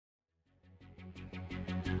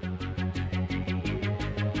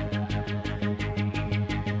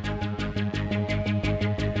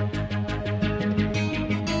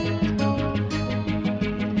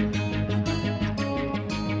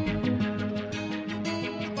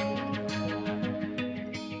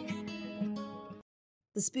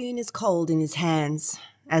The spoon is cold in his hands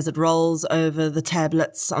as it rolls over the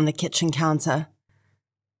tablets on the kitchen counter.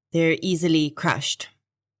 They're easily crushed,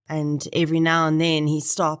 and every now and then he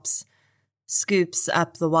stops, scoops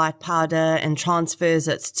up the white powder and transfers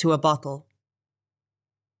it to a bottle.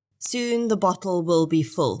 Soon the bottle will be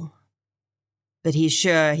full, but he's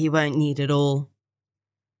sure he won't need it all.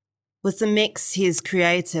 With the mix he's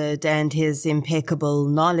created and his impeccable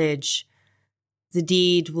knowledge, the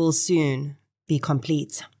deed will soon be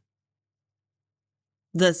complete.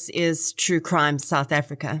 This is True Crime South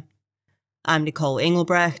Africa. I'm Nicole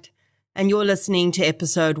Engelbrecht, and you're listening to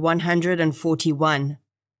episode 141,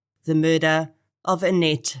 The Murder of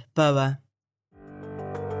Annette Bouwer.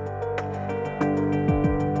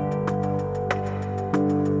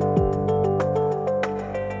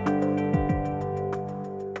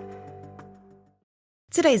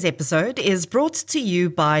 Today's episode is brought to you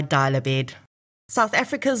by Dial-A-Bed, South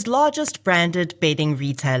Africa's largest branded bedding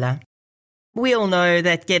retailer. We all know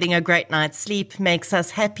that getting a great night's sleep makes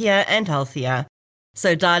us happier and healthier,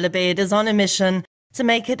 so Dial-A-Bed is on a mission to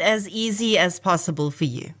make it as easy as possible for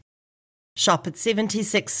you. Shop at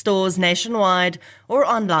 76 stores nationwide or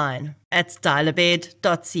online at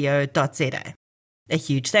dialabed.co.za. A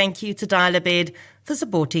huge thank you to Dial-A-Bed for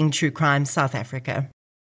supporting True Crime South Africa.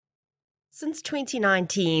 Since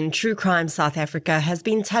 2019, True Crime South Africa has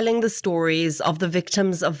been telling the stories of the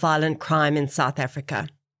victims of violent crime in South Africa.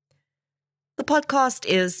 The podcast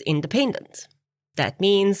is independent. That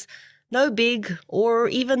means no big or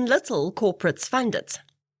even little corporates fund it.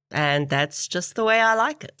 And that's just the way I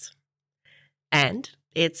like it. And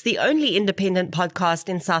it's the only independent podcast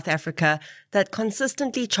in South Africa that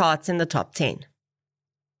consistently charts in the top 10.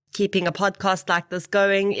 Keeping a podcast like this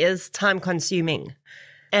going is time-consuming.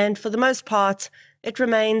 And for the most part, it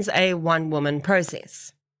remains a one-woman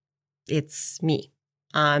process. It's me.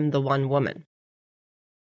 I'm the one woman.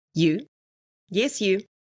 You, yes you,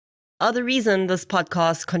 are the reason this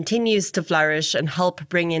podcast continues to flourish and help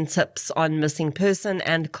bring in tips on missing person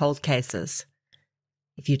and cold cases.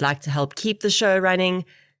 If you'd like to help keep the show running,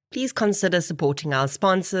 please consider supporting our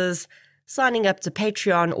sponsors, signing up to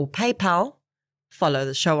Patreon or PayPal, follow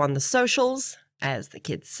the show on the socials, as the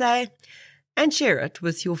kids say, and share it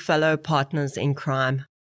with your fellow partners in crime.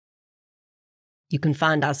 You can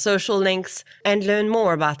find our social links and learn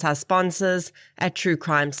more about our sponsors at True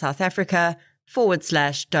Crime South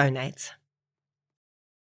Africa/donate.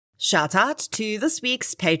 Shout out to this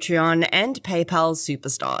week's Patreon and PayPal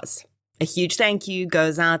superstars. A huge thank you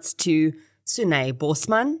goes out to Sunay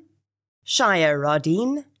Bosman, Shia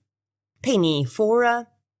Radin, Penny Fora,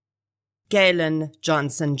 Galen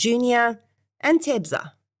Johnson Jr., and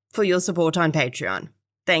Tebza for your support on Patreon.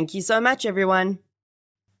 Thank you so much, everyone.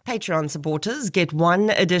 Patreon supporters get one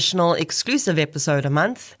additional exclusive episode a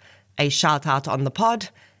month, a shout-out on the pod,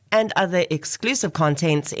 and other exclusive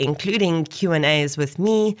content, including Q&As with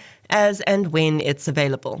me as and when it's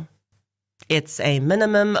available. It's a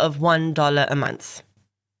minimum of $1 a month.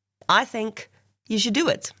 I think you should do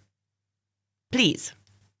it. Please.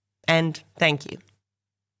 And thank you.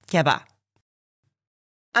 Keba.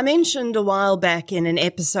 I mentioned a while back in an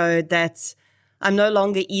episode that I'm no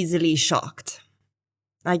longer easily shocked.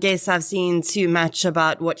 I guess I've seen too much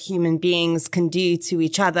about what human beings can do to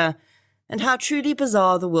each other and how truly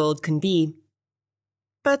bizarre the world can be.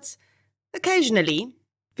 But occasionally,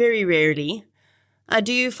 very rarely, I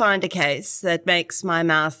do find a case that makes my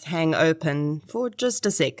mouth hang open for just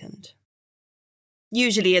a second.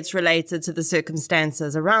 Usually it's related to the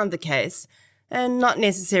circumstances around the case and not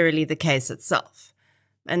necessarily the case itself.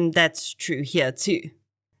 And that's true here too.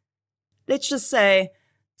 Let's just say,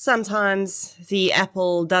 sometimes the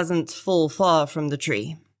apple doesn't fall far from the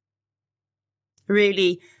tree.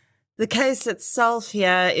 Really, the case itself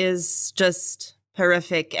here is just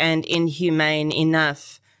horrific and inhumane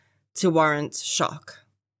enough to warrant shock,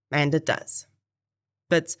 and it does.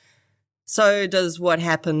 But so does what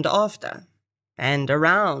happened after and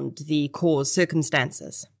around the cause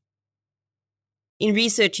circumstances. In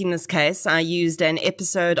researching this case, I used an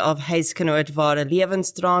episode of Huisgenoot Ware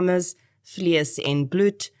Lewensdramas, Vlees en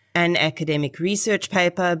Bloed, an academic research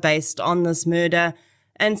paper based on this murder,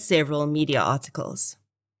 and several media articles.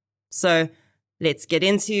 So, let's get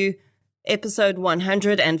into episode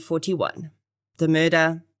 141, The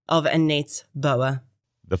Murder of Annette Bouwer.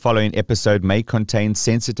 The following episode may contain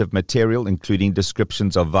sensitive material, including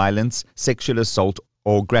descriptions of violence, sexual assault,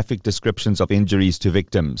 or graphic descriptions of injuries to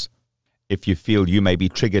victims. If you feel you may be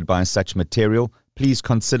triggered by such material, please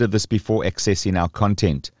consider this before accessing our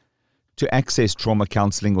content. To access trauma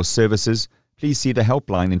counseling or services, please see the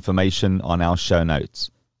helpline information on our show notes.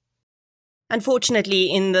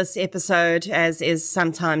 Unfortunately, in this episode, as is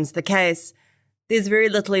sometimes the case, there's very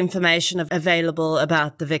little information available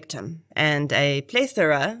about the victim and a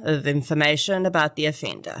plethora of information about the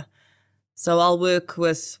offender. So I'll work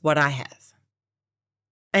with what I have.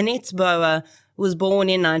 Annette Bouwer was born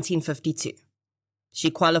in 1952.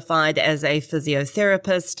 She qualified as a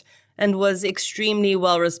physiotherapist and was extremely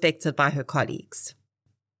well respected by her colleagues.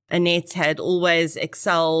 Annette had always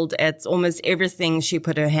excelled at almost everything she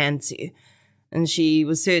put her hand to, and she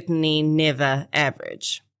was certainly never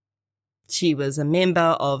average. She was a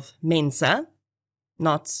member of Mensa,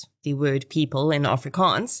 not the word people in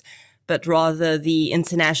Afrikaans, but rather the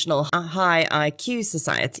International High IQ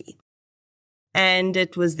Society. And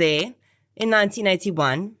it was there, in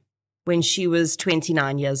 1981, when she was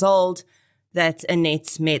 29 years old, that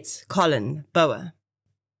Annette met Colin Bouwer.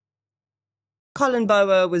 Colin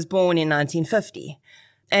Bouwer was born in 1950,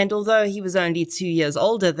 and although he was only 2 years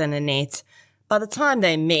older than Annette, by the time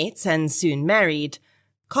they met and soon married,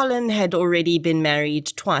 Colin had already been married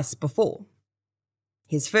twice before.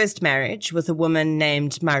 His first marriage with a woman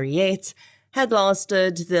named Mariette had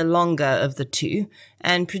lasted the longer of the two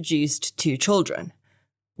and produced 2 children.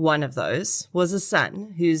 One of those was a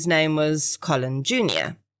son whose name was Colin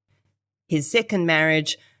Jr. His second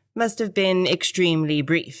marriage must have been extremely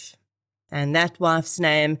brief, and that wife's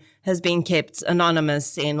name has been kept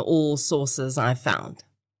anonymous in all sources I've found.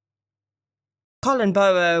 Colin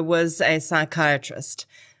Bouwer was a psychiatrist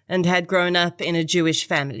and had grown up in a Jewish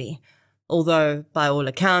family, although, by all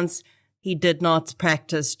accounts, he did not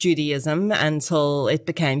practice Judaism until it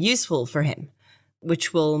became useful for him,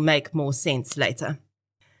 which will make more sense later.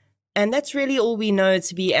 And that's really all we know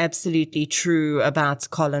to be absolutely true about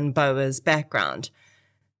Colin Bouwer's background,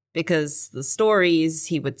 because the stories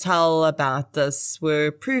he would tell about this were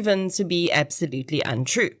proven to be absolutely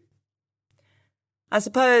untrue. I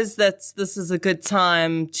suppose that this is a good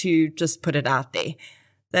time to just put it out there,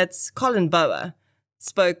 that Colin Bouwer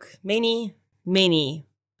spoke many, many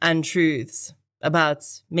untruths about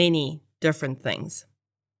many different things.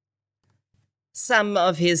 Some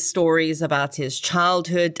of his stories about his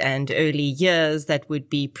childhood and early years that would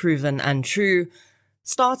be proven untrue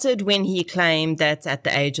started when he claimed that at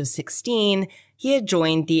the age of 16, he had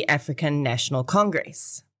joined the African National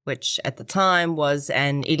Congress, which at the time was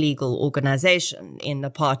an illegal organization in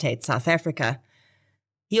apartheid South Africa.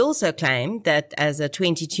 He also claimed that as a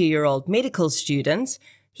 22-year-old medical student,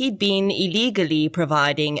 he'd been illegally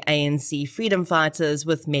providing ANC freedom fighters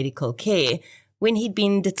with medical care when he'd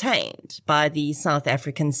been detained by the South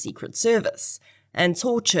African Secret Service and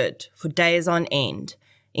tortured for days on end,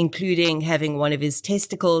 including having one of his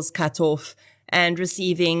testicles cut off and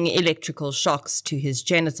receiving electrical shocks to his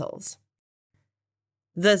genitals.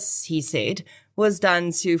 This, he said, was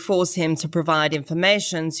done to force him to provide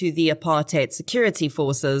information to the apartheid security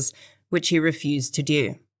forces, which he refused to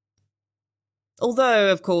do.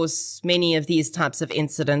 Although, of course, many of these types of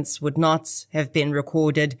incidents would not have been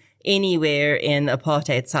recorded anywhere in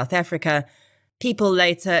apartheid South Africa, people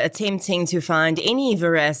later attempting to find any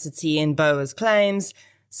veracity in Bouwer's claims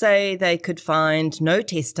say they could find no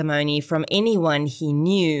testimony from anyone he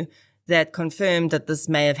knew that confirmed that this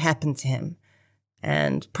may have happened to him.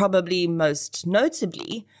 And probably most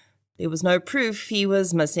notably, there was no proof he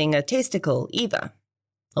was missing a testicle either,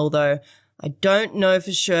 although I don't know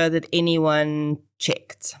for sure that anyone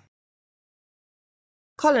checked.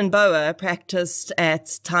 Colin Bouwer practiced at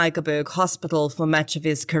Tygerberg Hospital for much of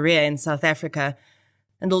his career in South Africa,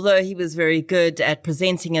 and although he was very good at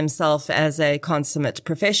presenting himself as a consummate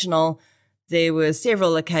professional, there were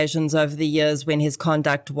several occasions over the years when his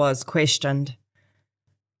conduct was questioned.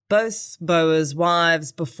 Both Bouwer's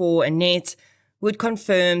wives before Annette would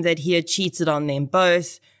confirm that he had cheated on them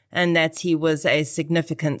both and that he was a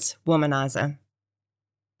significant womanizer.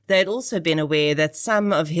 They had also been aware that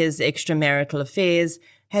some of his extramarital affairs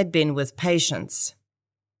had been with patients.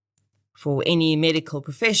 For any medical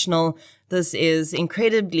professional, this is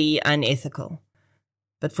incredibly unethical.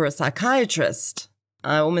 But for a psychiatrist,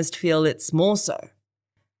 I almost feel it's more so.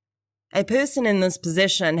 A person in this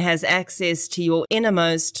position has access to your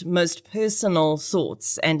innermost, most personal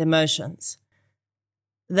thoughts and emotions.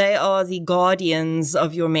 They are the guardians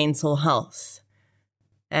of your mental health.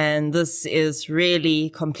 And this is really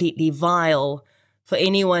completely vile for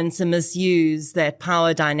anyone to misuse that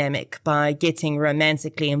power dynamic by getting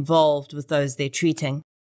romantically involved with those they're treating.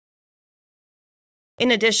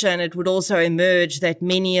 In addition, it would also emerge that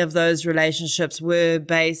many of those relationships were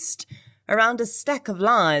based around a stack of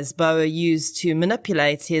lies Bouwer used to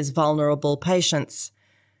manipulate his vulnerable patients.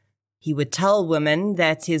 He would tell women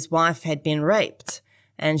that his wife had been raped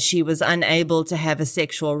and she was unable to have a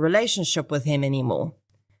sexual relationship with him anymore.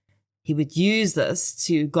 He would use this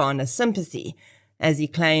to garner sympathy, as he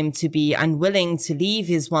claimed to be unwilling to leave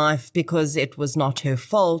his wife because it was not her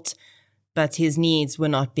fault, but his needs were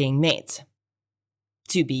not being met.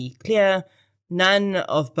 To be clear, none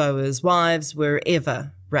of Bouwer's wives were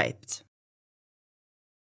ever raped.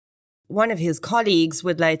 One of his colleagues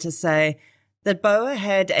would later say that Bouwer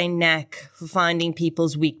had a knack for finding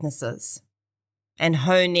people's weaknesses and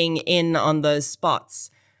honing in on those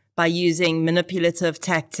spots by using manipulative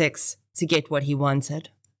tactics to get what he wanted.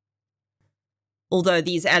 Although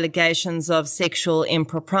these allegations of sexual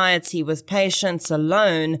impropriety with patients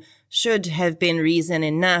alone should have been reason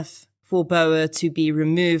enough for Bouwer to be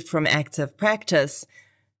removed from active practice,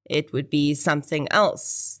 it would be something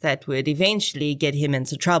else that would eventually get him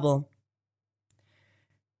into trouble.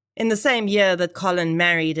 In the same year that Colin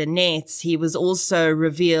married Annette, he was also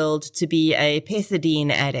revealed to be a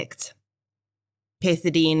pethidine addict.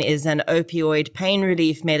 Pethidine is an opioid pain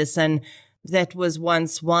relief medicine that was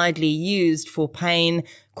once widely used for pain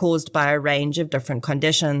caused by a range of different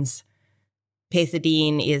conditions.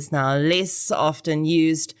 Pethidine is now less often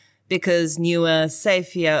used because newer,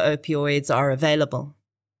 safer opioids are available.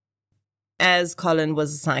 As Colin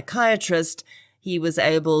was a psychiatrist, he was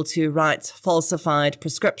able to write falsified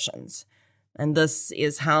prescriptions, and this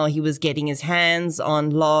is how he was getting his hands on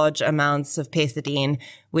large amounts of pethidine,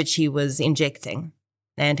 which he was injecting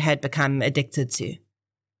and had become addicted to.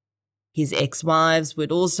 His ex-wives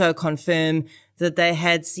would also confirm that they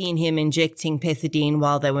had seen him injecting pethidine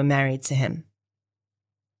while they were married to him.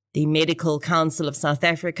 The Medical Council of South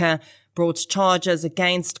Africa brought charges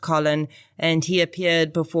against Colin, and he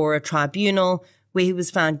appeared before a tribunal where he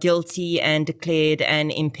was found guilty and declared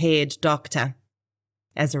an impaired doctor.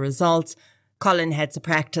 As a result, Colin had to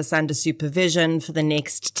practice under supervision for the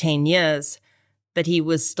next 10 years, but he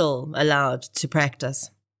was still allowed to practice.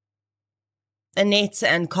 Annette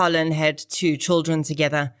and Colin had 2 children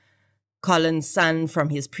together. Colin's son from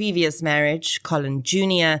his previous marriage, Colin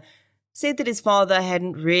Jr., said that his father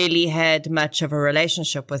hadn't really had much of a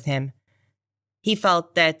relationship with him. He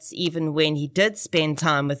felt that even when he did spend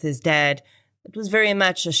time with his dad, it was very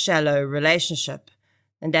much a shallow relationship,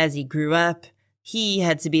 and as he grew up, he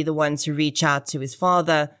had to be the one to reach out to his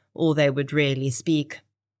father, or they would rarely speak.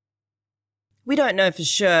 We don't know for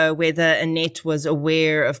sure whether Annette was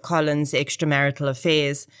aware of Colin's extramarital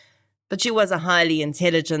affairs, but she was a highly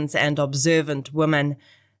intelligent and observant woman,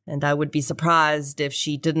 and I would be surprised if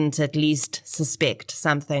she didn't at least suspect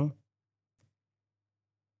something.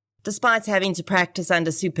 Despite having to practice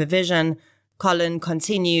under supervision, Colin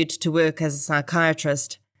continued to work as a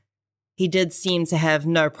psychiatrist. He did seem to have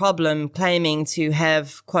no problem claiming to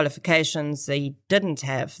have qualifications that he didn't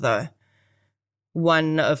have, though.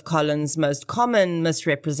 One of Colin's most common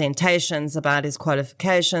misrepresentations about his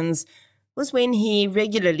qualifications was when he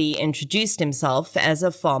regularly introduced himself as a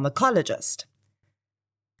pharmacologist.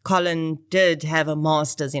 Colin did have a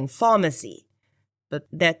master's in pharmacy, but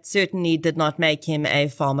that certainly did not make him a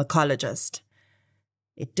pharmacologist.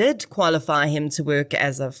 It did qualify him to work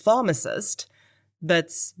as a pharmacist,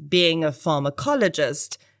 but being a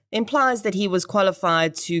pharmacologist implies that he was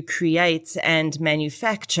qualified to create and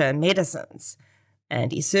manufacture medicines,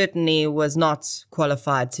 and he certainly was not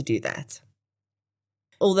qualified to do that.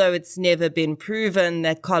 Although it's never been proven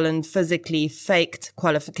that Colin physically faked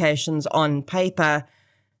qualifications on paper,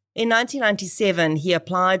 in 1997 he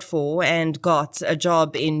applied for and got a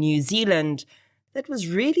job in New Zealand that was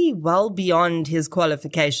really well beyond his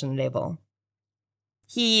qualification level.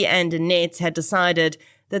 He and Annette had decided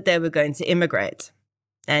that they were going to immigrate,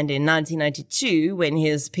 and in 1992, when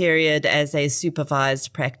his period as a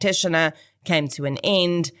supervised practitioner came to an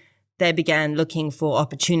end, they began looking for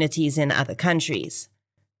opportunities in other countries.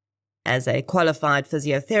 As a qualified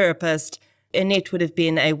physiotherapist, Annette would have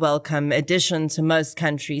been a welcome addition to most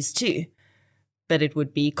countries too, but it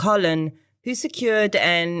would be Colin who secured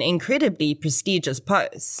an incredibly prestigious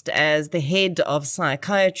post as the head of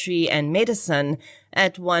psychiatry and medicine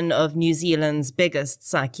at one of New Zealand's biggest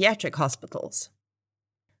psychiatric hospitals.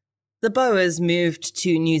 The Bouwers moved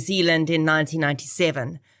to New Zealand in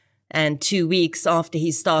 1997, and 2 weeks after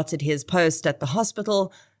he started his post at the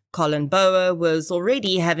hospital, Colin Bouwer was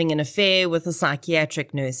already having an affair with a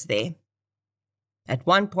psychiatric nurse there. At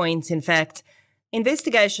one point, in fact,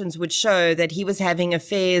 investigations would show that he was having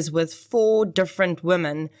affairs with 4 different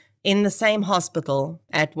women in the same hospital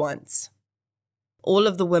at once. All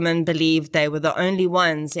of the women believed they were the only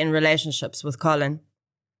ones in relationships with Colin.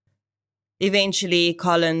 Eventually,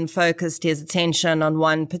 Colin focused his attention on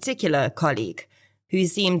one particular colleague, who he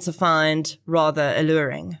seemed to find rather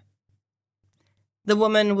alluring. The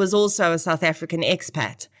woman was also a South African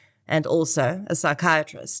expat and also a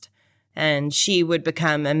psychiatrist, and she would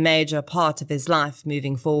become a major part of his life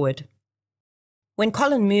moving forward. When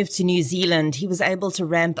Colin moved to New Zealand, he was able to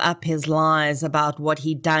ramp up his lies about what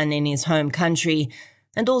he'd done in his home country,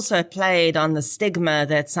 and also played on the stigma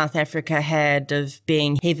that South Africa had of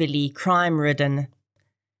being heavily crime-ridden.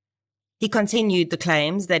 He continued the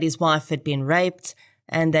claims that his wife had been raped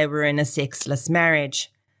and they were in a sexless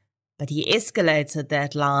marriage. But he escalated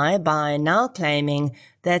that lie by now claiming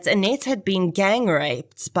that Annette had been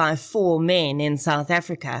gang-raped by 4 men in South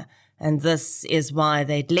Africa, and this is why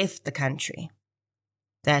they'd left the country.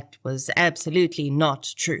 That was absolutely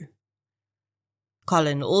not true.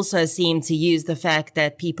 Colin also seemed to use the fact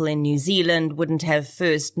that people in New Zealand wouldn't have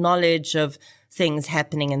first knowledge of things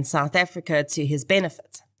happening in South Africa to his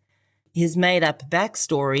benefit. His made-up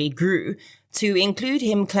backstory grew to include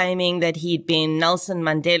him claiming that he'd been Nelson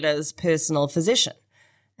Mandela's personal physician,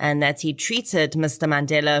 and that he'd treated Mr.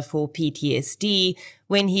 Mandela for PTSD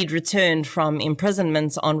when he'd returned from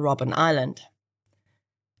imprisonment on Robben Island.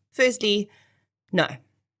 Firstly,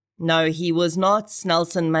 no, he was not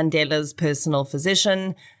Nelson Mandela's personal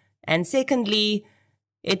physician, and secondly,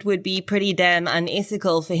 it would be pretty damn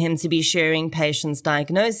unethical for him to be sharing patients'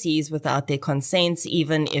 diagnoses without their consent,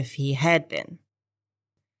 even if he had been.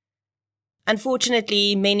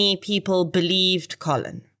 Unfortunately, many people believed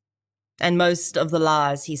Colin, and most of the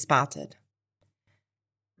lies he spouted.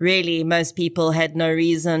 Really, most people had no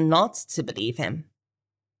reason not to believe him.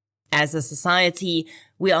 As a society,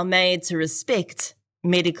 we are made to respect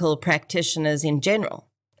medical practitioners in general.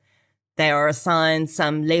 They are assigned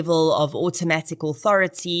some level of automatic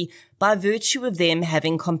authority by virtue of them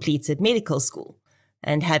having completed medical school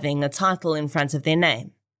and having a title in front of their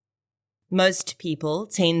name. Most people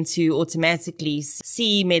tend to automatically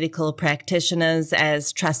see medical practitioners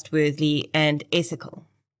as trustworthy and ethical.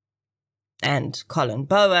 And Colin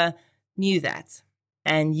Bouwer knew that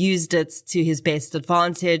and used it to his best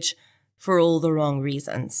advantage for all the wrong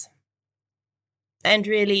reasons. And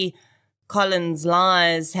really, Colin's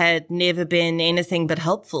lies had never been anything but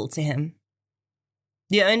helpful to him.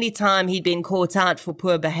 The only time he'd been caught out for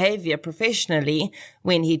poor behavior professionally,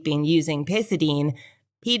 when he'd been using pethidine,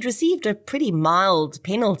 he'd received a pretty mild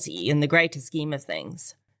penalty in the greater scheme of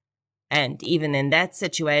things. And even in that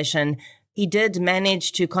situation, he did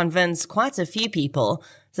manage to convince quite a few people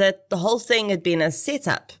that the whole thing had been a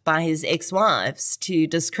setup by his ex-wives to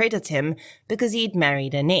discredit him because he'd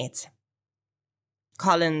married Annette.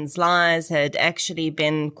 Colin's lies had actually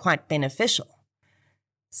been quite beneficial.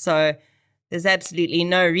 So there's absolutely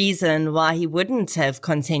no reason why he wouldn't have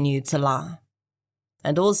continued to lie.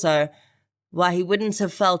 And also, why he wouldn't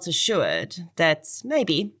have felt assured that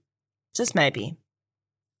maybe, just maybe,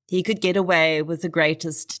 he could get away with the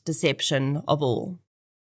greatest deception of all.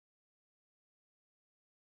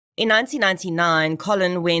 In 1999,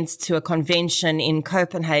 Colin went to a convention in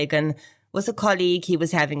Copenhagen with a colleague he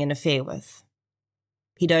was having an affair with.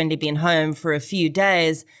 He'd only been home for a few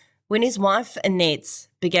days when his wife, Annette,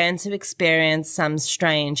 began to experience some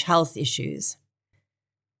strange health issues.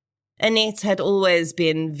 Annette had always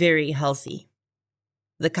been very healthy.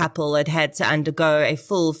 The couple had had to undergo a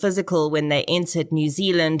full physical when they entered New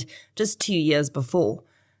Zealand just 2 years before,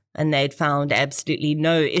 and they'd found absolutely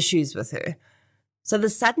no issues with her. So the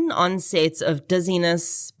sudden onset of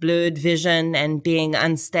dizziness, blurred vision, and being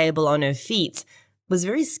unstable on her feet was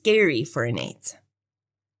very scary for Annette.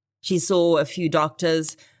 She saw a few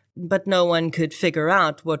doctors, but no one could figure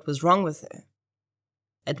out what was wrong with her.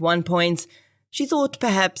 At one point, she thought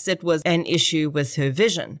perhaps it was an issue with her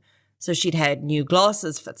vision, so she'd had new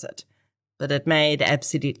glasses fitted, but it made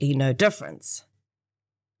absolutely no difference.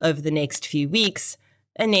 Over the next few weeks,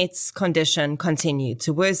 Annette's condition continued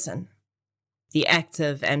to worsen. The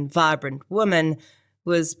active and vibrant woman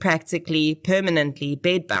was practically permanently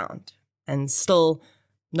bedbound, and still,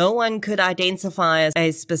 no one could identify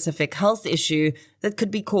a specific health issue that could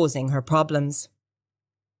be causing her problems.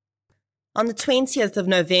 On the 20th of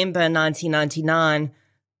November 1999,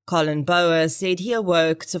 Colin Bouwer said he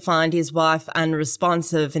awoke to find his wife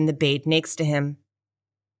unresponsive in the bed next to him.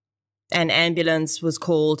 An ambulance was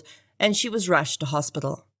called and she was rushed to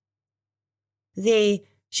hospital. There,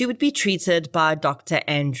 she would be treated by Dr.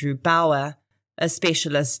 Andrew Bouwer, a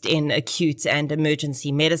specialist in acute and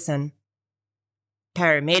emergency medicine.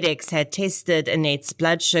 Paramedics had tested Annette's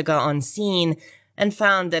blood sugar on scene and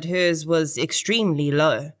found that hers was extremely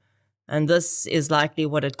low, and this is likely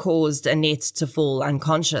what had caused Annette to fall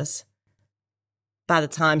unconscious. By the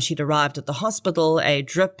time she'd arrived at the hospital, a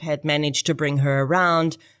drip had managed to bring her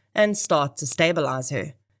around and start to stabilize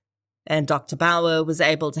her. and Dr. Bouwer was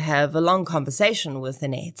able to have a long conversation with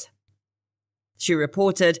Annette. She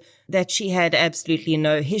reported that she had absolutely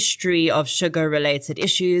no history of sugar-related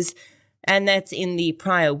issues, and that in the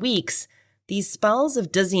prior weeks, these spells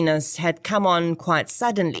of dizziness had come on quite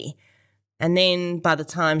suddenly, and then by the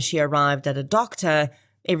time she arrived at a doctor,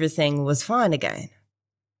 everything was fine again.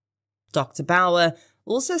 Dr. Bouwer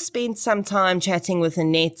also spent some time chatting with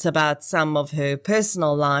Annette about some of her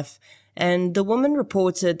personal life, and the woman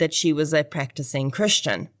reported that she was a practicing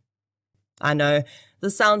Christian. I know,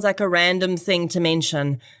 this sounds like a random thing to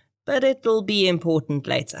mention, but it'll be important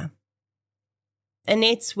later.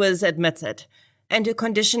 Annette was admitted, and her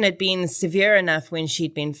condition had been severe enough when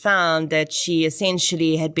she'd been found that she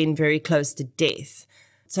essentially had been very close to death.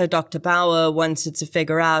 So Dr. Bouwer wanted to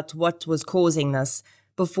figure out what was causing this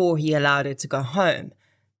before he allowed her to go home,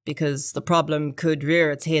 because the problem could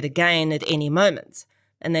rear its head again at any moment,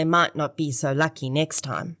 and they might not be so lucky next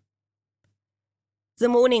time. The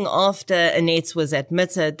morning after Annette was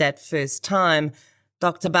admitted that first time,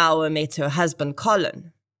 Dr. Bouwer met her husband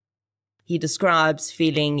Colin. He describes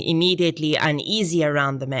feeling immediately uneasy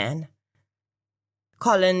around the man.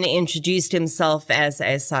 Colin introduced himself as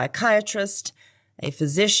a psychiatrist, a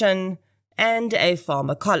physician, and a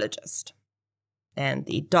pharmacologist. And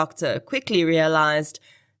the doctor quickly realized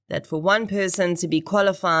that for one person to be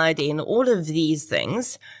qualified in all of these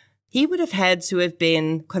things, he would have had to have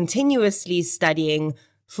been continuously studying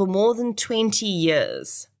for more than 20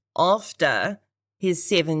 years after his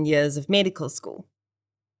 7 years of medical school.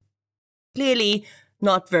 Clearly,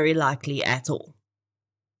 not very likely at all.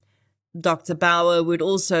 Dr. Bouwer would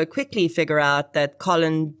also quickly figure out that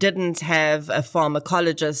Colin didn't have a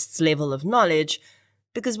pharmacologist's level of knowledge,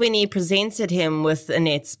 because when he presented him with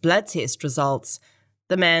Annette's blood test results,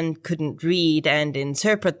 the man couldn't read and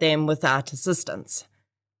interpret them without assistance,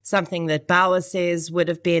 something that Bouwer says would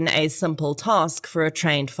have been a simple task for a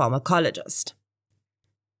trained pharmacologist.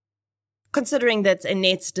 Considering that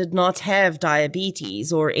Annette did not have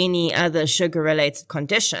diabetes or any other sugar-related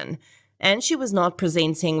condition, and she was not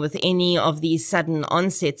presenting with any of the sudden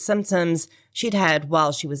onset symptoms she'd had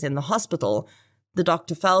while she was in the hospital, the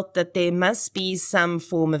doctor felt that there must be some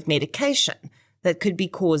form of medication that could be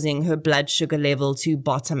causing her blood sugar level to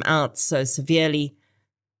bottom out so severely.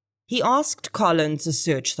 He asked Colin to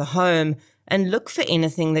search the home and look for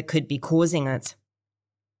anything that could be causing it.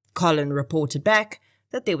 Colin reported back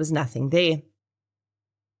that there was nothing there.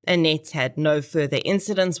 Annette had no further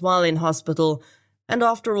incidents while in hospital, and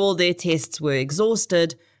after all their tests were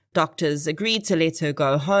exhausted, doctors agreed to let her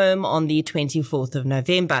go home on the 24th of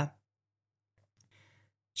November.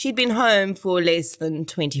 She'd been home for less than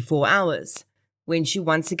 24 hours, when she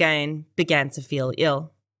once again began to feel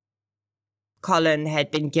ill. Colin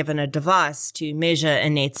had been given a device to measure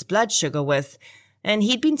Annette's blood sugar with, and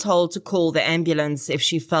he'd been told to call the ambulance if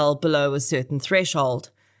she fell below a certain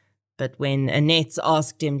threshold. But when Annette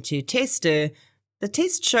asked him to test her, the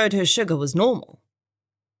test showed her sugar was normal.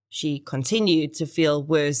 She continued to feel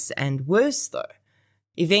worse and worse, though.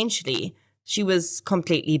 Eventually, she was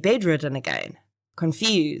completely bedridden again,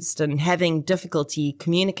 confused and having difficulty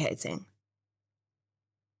communicating.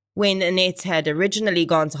 When Annette had originally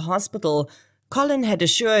gone to hospital, Colin had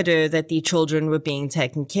assured her that the children were being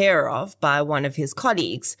taken care of by one of his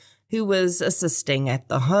colleagues who was assisting at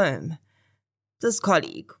the home. This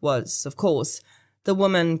colleague was, of course, the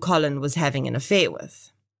woman Colin was having an affair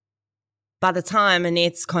with. By the time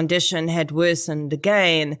Annette's condition had worsened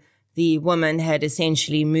again, the woman had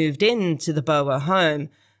essentially moved into the Bouwer home,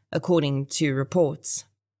 according to reports.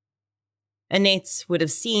 Annette would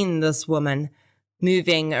have seen this woman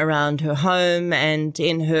moving around her home and,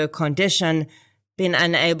 in her condition, been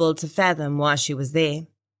unable to fathom why she was there.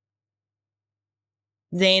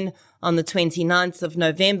 Then, on the 29th of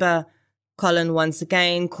November, Colin once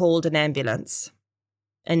again called an ambulance.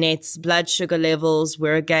 Annette's blood sugar levels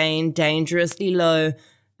were again dangerously low,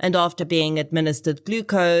 and after being administered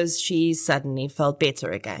glucose, she suddenly felt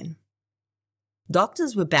better again.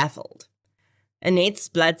 Doctors were baffled. Annette's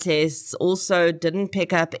blood tests also didn't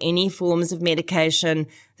pick up any forms of medication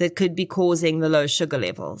that could be causing the low sugar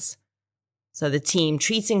levels. So the team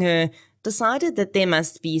treating her decided that there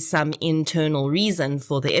must be some internal reason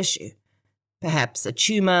for the issue. Perhaps a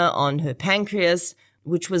tumor on her pancreas,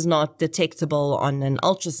 which was not detectable on an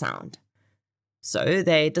ultrasound. So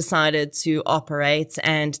they decided to operate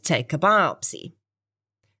and take a biopsy.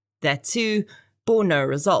 That too bore no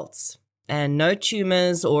results, and no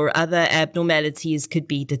tumors or other abnormalities could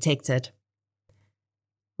be detected.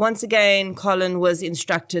 Once again, Colin was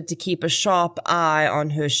instructed to keep a sharp eye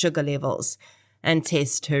on her sugar levels and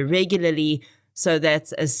test her regularly so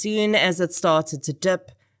that as soon as it started to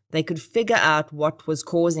dip, they could figure out what was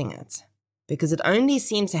causing it, because it only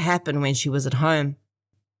seemed to happen when she was at home.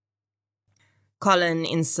 Colin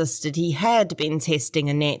insisted he had been testing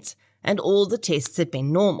Annette, and all the tests had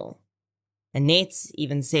been normal. Annette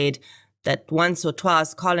even said that once or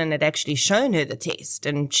twice Colin had actually shown her the test,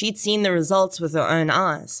 and she'd seen the results with her own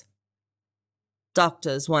eyes.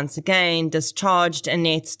 Doctors once again discharged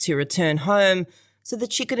Annette to return home so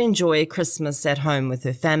that she could enjoy Christmas at home with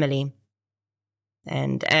her family.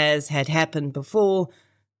 And as had happened before,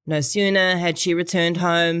 no sooner had she returned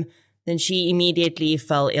home than she immediately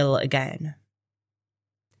fell ill again.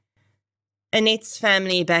 Annette's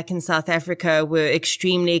family back in South Africa were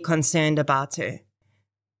extremely concerned about her.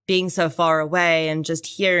 Being so far away and just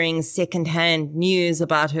hearing second-hand news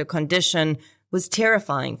about her condition was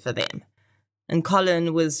terrifying for them, and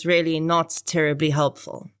Colin was really not terribly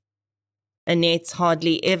helpful. Annette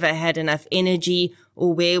hardly ever had enough energy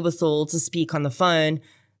or wherewithal to speak on the phone,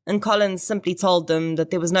 and Colin simply told them that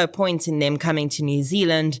there was no point in them coming to New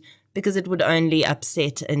Zealand because it would only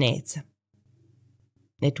upset Annette.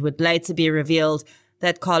 It would later be revealed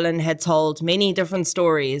that Colin had told many different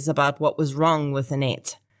stories about what was wrong with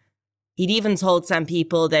Annette. He'd even told some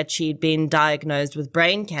people that she'd been diagnosed with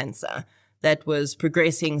brain cancer that was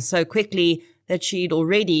progressing so quickly that she'd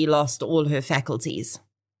already lost all her faculties.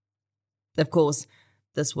 Of course,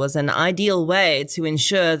 this was an ideal way to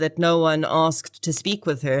ensure that no one asked to speak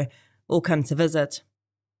with her or come to visit.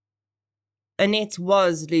 Annette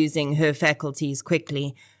was losing her faculties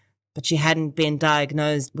quickly, but she hadn't been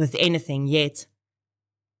diagnosed with anything yet.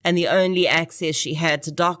 And the only access she had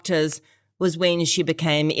to doctors was when she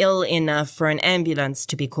became ill enough for an ambulance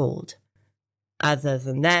to be called. Other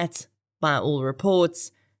than that, by all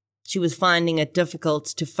reports, she was finding it difficult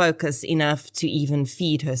to focus enough to even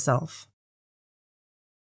feed herself.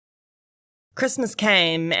 Christmas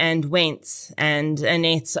came and went, and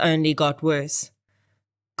Annette only got worse.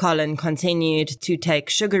 Colin continued to take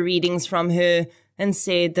sugar readings from her and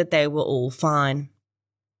said that they were all fine.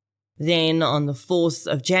 Then, on the 4th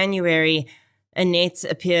of January, Annette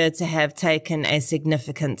appeared to have taken a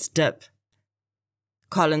significant dip.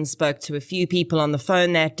 Colin spoke to a few people on the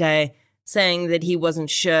phone that day, saying that he wasn't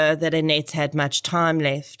sure that Annette had much time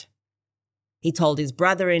left. He told his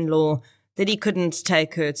brother-in-law that he couldn't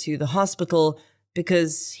take her to the hospital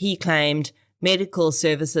because, he claimed, medical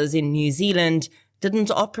services in New Zealand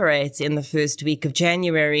didn't operate in the first week of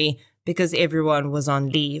January because everyone was on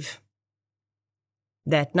leave.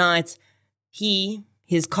 That night, he,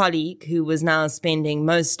 his colleague, who was now spending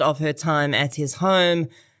most of her time at his home,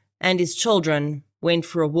 and his children went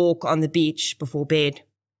for a walk on the beach before bed.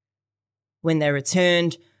 When they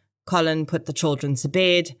returned, Colin put the children to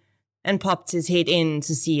bed and popped his head in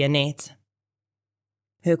to see Annette.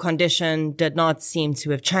 Her condition did not seem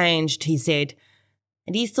to have changed, he said,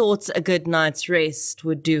 and he thought a good night's rest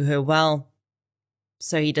would do her well.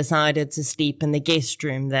 So he decided to sleep in the guest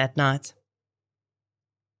room that night.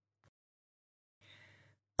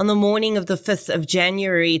 On the morning of the 5th of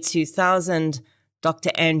January 2000, Dr.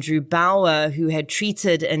 Andrew Bouwer, who had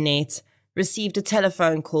treated Annette, received a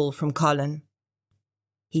telephone call from Colin.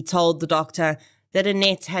 He told the doctor that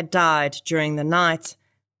Annette had died during the night,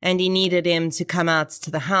 and he needed him to come out to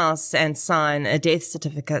the house and sign a death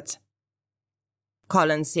certificate.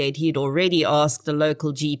 Colin said he'd already asked the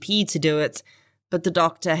local GP to do it, but the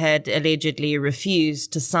doctor had allegedly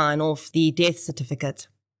refused to sign off the death certificate.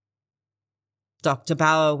 Dr.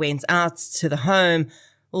 Bouwer went out to the home,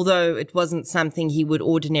 although it wasn't something he would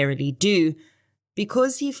ordinarily do,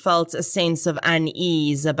 because he felt a sense of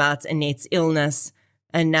unease about Annette's illness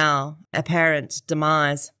and now apparent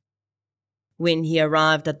demise. When he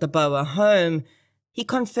arrived at the Bouwer home, he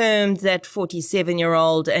confirmed that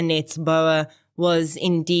 47-year-old Annette Bouwer was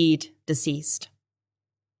indeed deceased.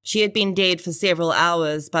 She had been dead for several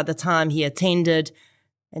hours by the time he attended,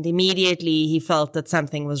 and immediately he felt that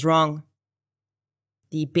something was wrong.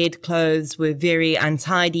 The bedclothes were very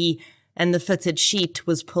untidy, and the fitted sheet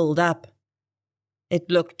was pulled up. It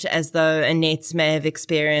looked as though Annette may have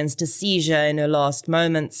experienced a seizure in her last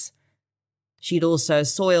moments. She'd also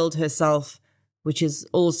soiled herself, which is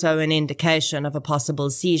also an indication of a possible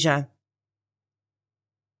seizure.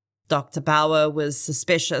 Dr. Bouwer was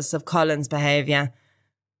suspicious of Colin's behavior.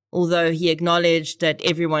 Although he acknowledged that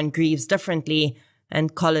everyone grieves differently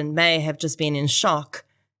and Colin may have just been in shock,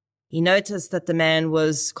 he noticed that the man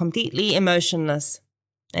was completely emotionless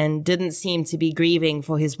and didn't seem to be grieving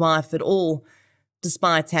for his wife at all,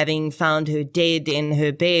 despite having found her dead in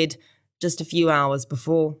her bed just a few hours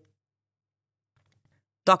before.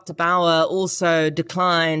 Dr. Bouwer also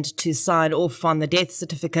declined to sign off on the death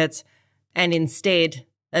certificate and instead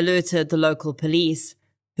alerted the local police,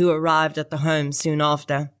 who arrived at the home soon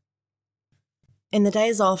after. In the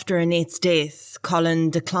days after Annette's death, Colin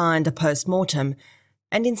declined a post-mortem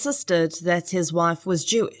and insisted that his wife was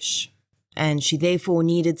Jewish, and she therefore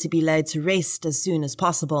needed to be laid to rest as soon as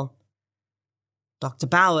possible. Dr.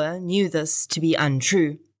 Bouwer knew this to be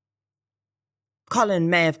untrue. Colin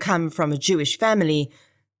may have come from a Jewish family,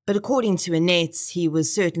 but according to Annette, he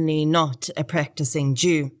was certainly not a practicing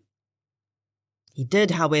Jew. He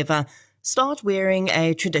did, however, start wearing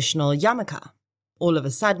a traditional yarmulke, all of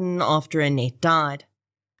a sudden after Annette died.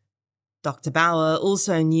 Dr. Bouwer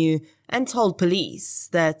also knew and told police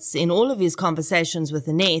that in all of his conversations with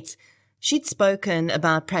Annette, she'd spoken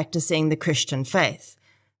about practicing the Christian faith,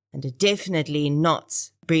 and had definitely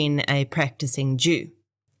not been a practicing Jew.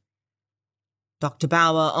 Dr.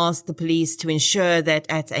 Bouwer asked the police to ensure that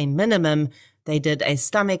at a minimum they did a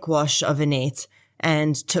stomach wash of Annette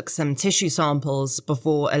and took some tissue samples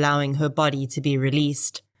before allowing her body to be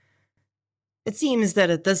released. It seems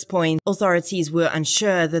that at this point, authorities were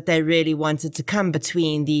unsure that they really wanted to come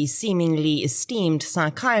between the seemingly esteemed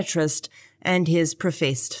psychiatrist and his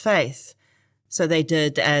professed faith. So they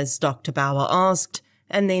did as Dr. Bouwer asked,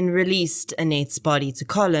 and then released Annette's body to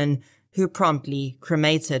Colin, who promptly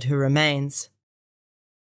cremated her remains.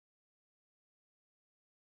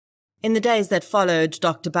 In the days that followed,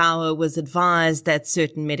 Dr. Bouwer was advised that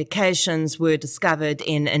certain medications were discovered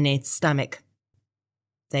in Annette's stomach.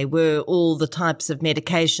 They were all the types of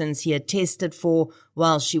medications he had tested for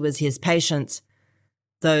while she was his patient,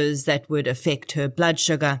 those that would affect her blood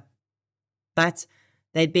sugar. But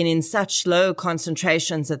they'd been in such low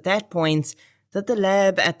concentrations at that point that the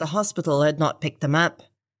lab at the hospital had not picked them up,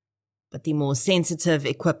 but the more sensitive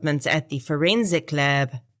equipment at the forensic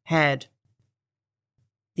lab had.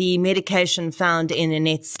 The medication found in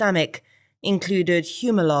Annette's stomach included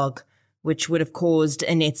Humalog, which would have caused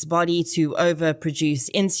Annette's body to overproduce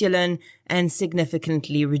insulin and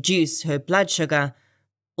significantly reduce her blood sugar.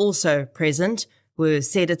 Also present were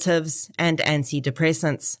sedatives and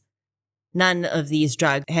antidepressants. None of these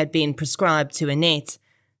drugs had been prescribed to Annette,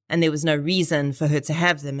 and there was no reason for her to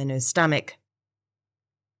have them in her stomach.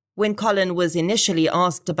 When Colin was initially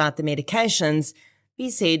asked about the medications, he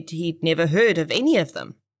said he'd never heard of any of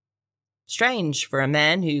them. Strange for a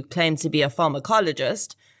man who claimed to be a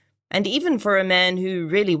pharmacologist, and even for a man who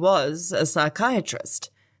really was a psychiatrist.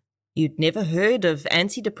 You'd never heard of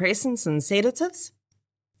antidepressants and sedatives?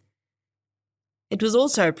 It was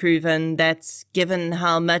also proven that, given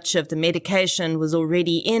how much of the medication was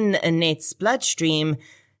already in Annette's bloodstream,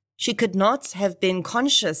 she could not have been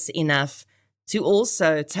conscious enough to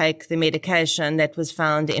also take the medication that was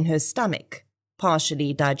found in her stomach,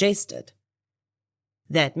 partially digested.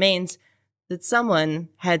 That meant that someone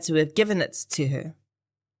had to have given it to her.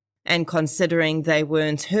 And considering they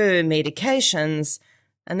weren't her medications,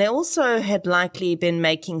 and they also had likely been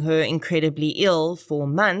making her incredibly ill for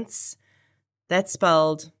months, that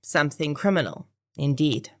spelled something criminal,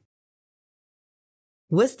 indeed.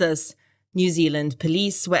 With this, New Zealand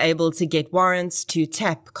police were able to get warrants to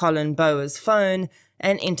tap Colin Bouwer's phone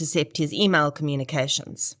and intercept his email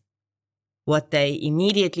communications. What they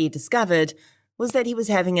immediately discovered was that he was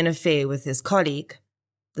having an affair with his colleague,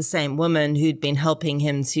 the same woman who'd been helping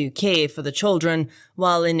him to care for the children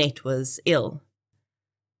while Annette was ill.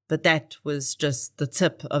 But that was just the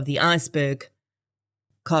tip of the iceberg.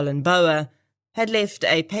 Colin Bouwer had left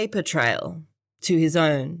a paper trail to his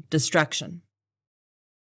own destruction.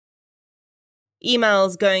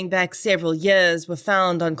 Emails going back several years were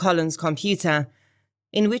found on Colin's computer,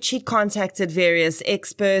 in which he'd contacted various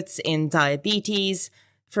experts in diabetes,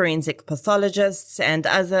 forensic pathologists, and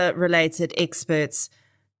other related experts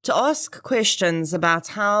to ask questions about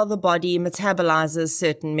how the body metabolizes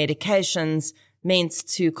certain medications meant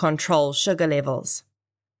to control sugar levels.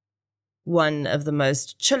 One of the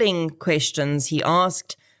most chilling questions he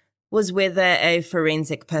asked was whether a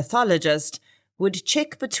forensic pathologist would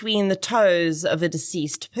check between the toes of a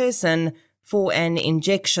deceased person for an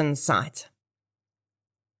injection site.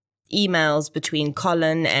 Emails between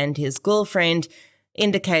Colin and his girlfriend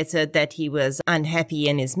indicated that he was unhappy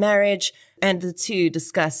in his marriage, and the two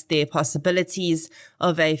discussed their possibilities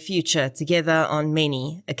of a future together on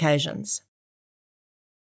many occasions.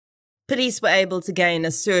 Police were able to gain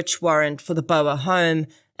a search warrant for the Bouwer home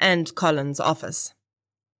and Colin's office.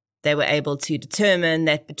 They were able to determine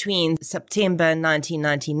that between September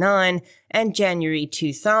 1999 and January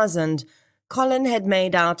 2000, Colin had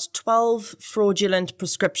made out 12 fraudulent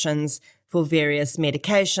prescriptions for various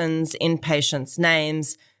medications in patients'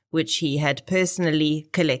 names, which he had personally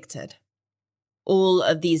collected. All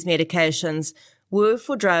of these medications were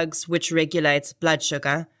for drugs which regulate blood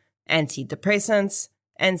sugar, antidepressants,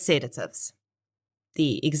 and sedatives,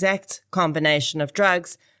 the exact combination of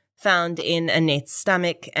drugs found in Annette's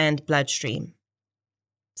stomach and bloodstream.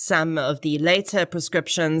 Some of the later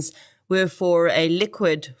prescriptions were for a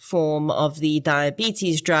liquid form of the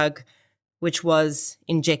diabetes drug, which was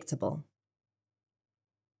injectable.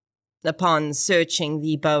 Upon searching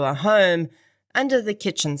the Bouwer home, under the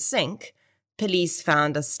kitchen sink, police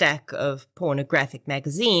found a stack of pornographic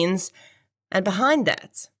magazines, and behind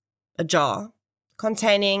that, a jar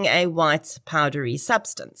containing a white powdery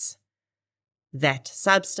substance. That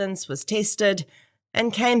substance was tested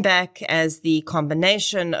and came back as the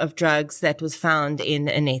combination of drugs that was found in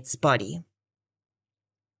Annette's body.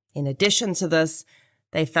 In addition to this,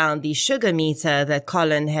 they found the sugar meter that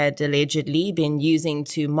Colin had allegedly been using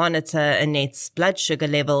to monitor Annette's blood sugar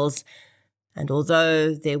levels, and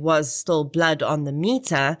although there was still blood on the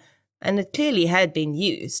meter, and it clearly had been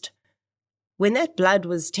used, when that blood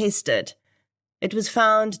was tested, it was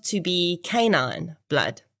found to be canine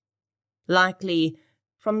blood, likely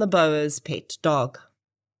from the Bouwer's pet dog.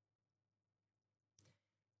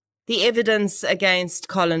 The evidence against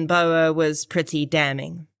Colin Bouwer was pretty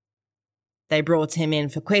damning. They brought him in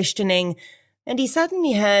for questioning, and he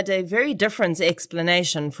suddenly had a very different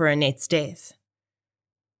explanation for Annette's death.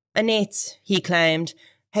 Annette, he claimed,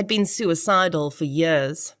 had been suicidal for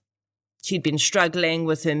years. She'd been struggling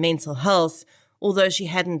with her mental health, although she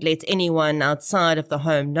hadn't let anyone outside of the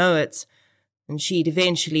home know it, and she'd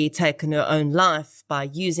eventually taken her own life by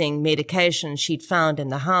using medication she'd found in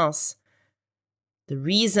the house. The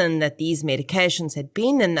reason that these medications had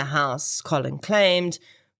been in the house, Colin claimed,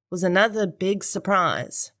 was another big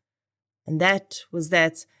surprise, and that was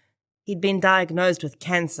that he'd been diagnosed with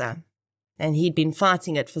cancer, and he'd been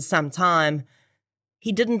fighting it for some time.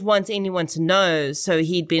 He didn't want anyone to know, so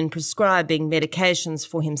he'd been prescribing medications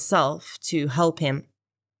for himself to help him.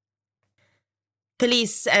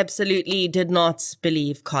 Police absolutely did not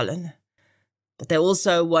believe Colin, but they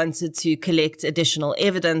also wanted to collect additional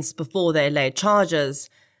evidence before they laid charges,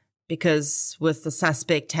 because with the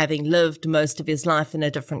suspect having lived most of his life in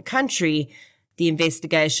a different country, the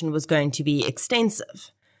investigation was going to be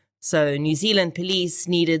extensive. So New Zealand police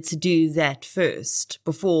needed to do that first,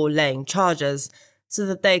 before laying charges, so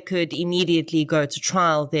that they could immediately go to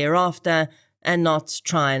trial thereafter and not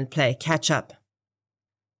try and play catch-up.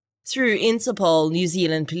 Through Interpol, New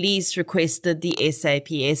Zealand police requested the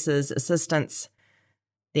SAPS's assistance.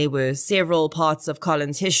 There were several parts of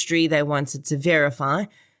Colin's history they wanted to verify,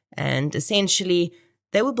 and essentially,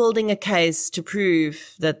 they were building a case to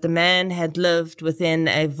prove that the man had lived within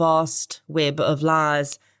a vast web of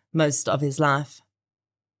lies most of his life.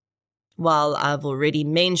 While I've already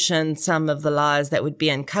mentioned some of the lies that would be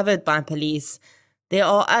uncovered by police, there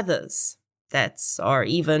are others that are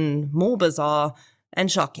even more bizarre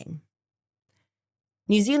and shocking.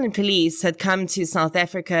 New Zealand police had come to South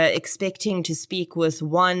Africa expecting to speak with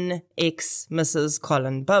one ex-Mrs.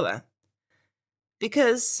 Colin Bouwer.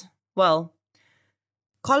 Because, well,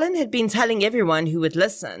 Colin had been telling everyone who would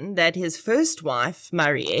listen that his first wife,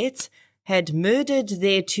 Mariette, had murdered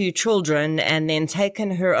their 2 children and then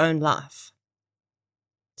taken her own life.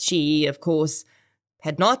 She, of course,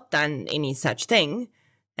 had not done any such thing,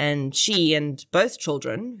 and she and both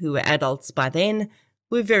children, who were adults by then,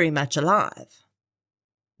 were very much alive.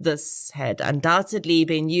 This had undoubtedly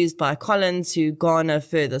been used by Colin to garner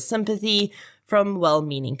further sympathy from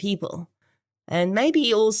well-meaning people, and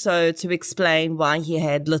maybe also to explain why he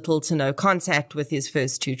had little to no contact with his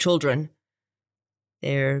first 2 children.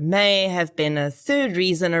 There may have been a third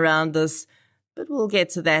reason around this, but we'll get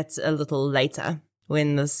to that a little later,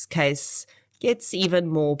 when this case gets even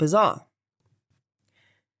more bizarre.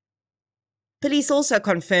 Police also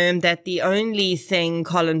confirmed that the only thing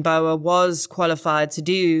Colin Bouwer was qualified to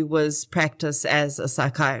do was practice as a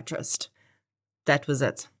psychiatrist. That was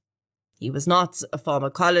it. He was not a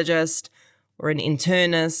pharmacologist, or an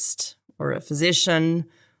internist, or a physician,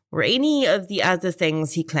 or any of the other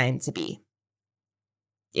things he claimed to be.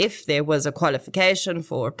 If there was a qualification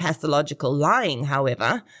for pathological lying,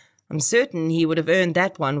 however, I'm certain he would have earned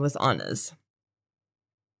that one with honours.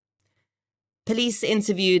 Police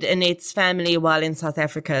interviewed Annette's family while in South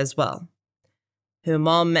Africa as well. Her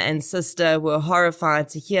mom and sister were horrified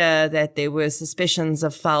to hear that there were suspicions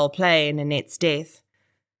of foul play in Annette's death.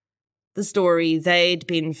 The story they'd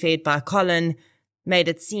been fed by Colin made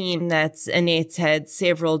it seem that Annette had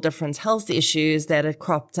several different health issues that had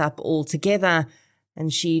cropped up all together,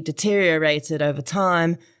 and she deteriorated over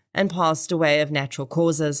time and passed away of natural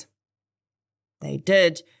causes. They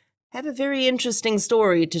did have a very interesting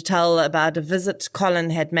story to tell about a visit Colin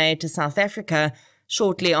had made to South Africa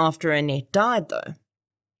shortly after Annette died, though.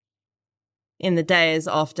 In the days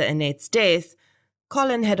after Annette's death,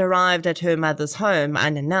 Colin had arrived at her mother's home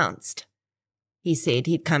unannounced. He said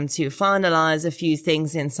he'd come to finalise a few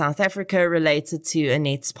things in South Africa related to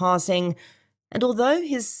Annette's passing, and although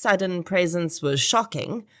his sudden presence was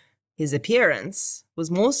shocking, his appearance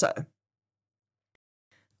was more so.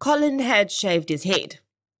 Colin had shaved his head,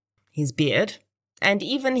 his beard, and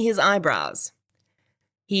even his eyebrows.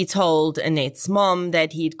 He told Annette's mom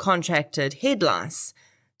that he'd contracted head lice,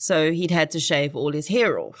 so he'd had to shave all his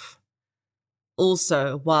hair off.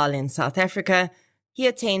 Also, while in South Africa, he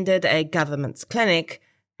attended a government clinic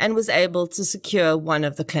and was able to secure one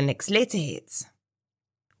of the clinic's letterheads.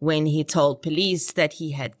 When he told police that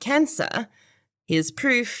he had cancer, his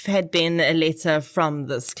proof had been a letter from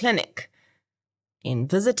this clinic. In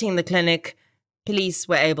visiting the clinic, police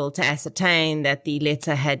were able to ascertain that the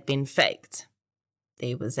letter had been faked.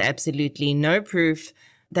 There was absolutely no proof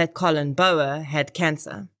that Colin Bouwer had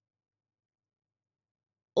cancer.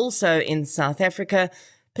 Also in South Africa,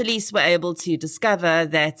 police were able to discover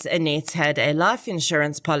that Annette had a life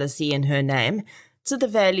insurance policy in her name to the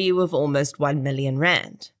value of almost 1 million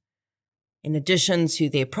rand. In addition to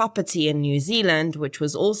their property in New Zealand, which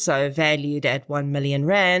was also valued at 1 million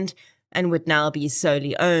rand and would now be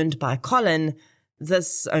solely owned by Colin,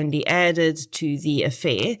 this only added to the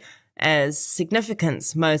affair as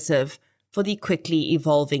significance motive for the quickly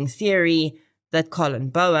evolving theory that Colin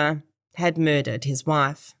Bouwer had murdered his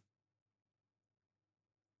wife.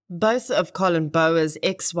 Both of Colin Bouwer's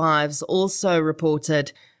ex-wives also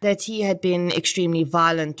reported that he had been extremely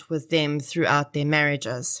violent with them throughout their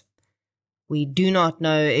marriages. We do not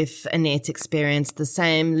know if Annette experienced the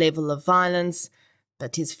same level of violence,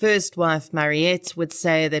 but his first wife, Mariette, would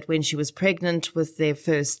say that when she was pregnant with their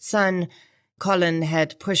first son, Colin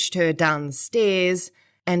had pushed her down the stairs,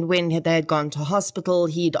 and when they had gone to hospital,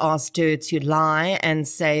 he'd asked her to lie and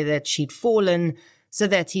say that she'd fallen so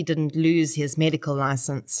that he didn't lose his medical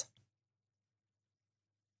license.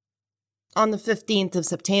 On the 15th of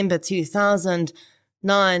September 2000,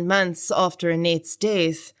 9 months after Annette's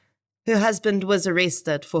death, her husband was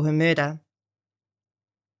arrested for her murder.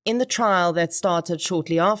 In the trial that started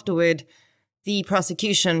shortly afterward, the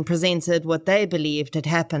prosecution presented what they believed had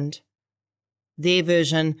happened. Their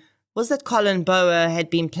version was that Colin Bouwer had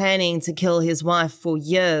been planning to kill his wife for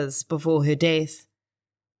years before her death.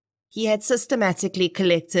 He had systematically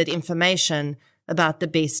collected information about the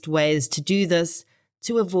best ways to do this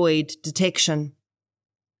to avoid detection.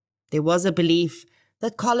 There was a belief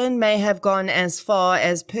that Colin may have gone as far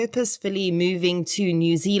as purposefully moving to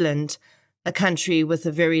New Zealand, a country with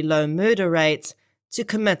a very low murder rate, to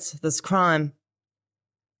commit this crime.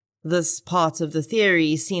 This part of the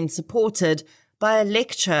theory seemed supported by a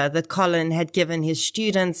lecture that Colin had given his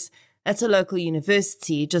students at a local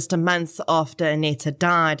university just a month after Annette had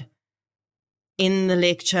died. In the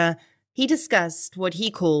lecture, he discussed what he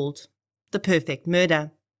called the perfect murder,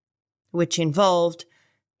 which involved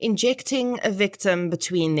injecting a victim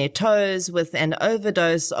between their toes with an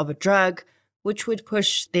overdose of a drug which would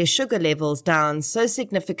push their sugar levels down so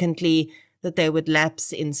significantly that they would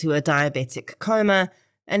lapse into a diabetic coma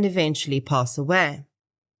and eventually pass away.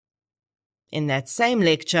 In that same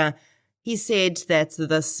lecture, he said that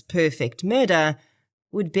this perfect murder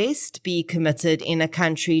would best be committed in a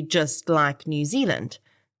country just like New Zealand,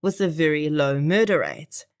 with a very low murder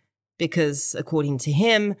rate, because, according to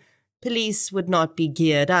him, police would not be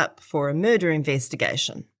geared up for a murder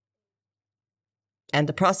investigation. And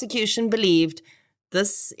the prosecution believed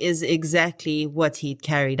this is exactly what he'd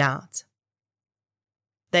carried out.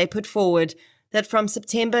 They put forward that from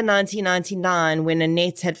September 1999, when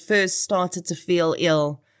Annette had first started to feel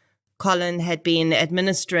ill, Colin had been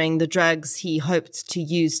administering the drugs he hoped to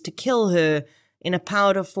use to kill her in a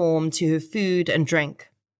powder form to her food and drink.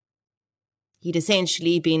 He'd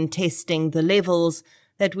essentially been testing the levels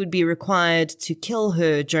that would be required to kill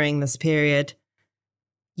her during this period,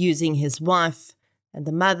 using his wife and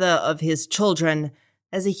the mother of his children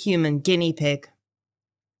as a human guinea pig.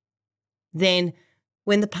 Then,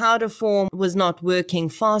 when the powder form was not working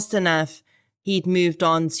fast enough, he'd moved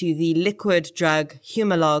on to the liquid drug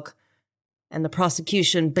Humalog, and the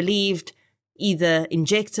prosecution believed either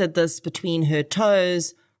injected this between her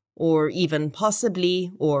toes or even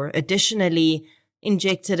possibly or additionally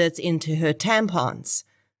injected it into her tampons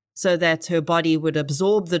so that her body would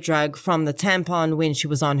absorb the drug from the tampon when she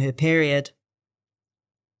was on her period.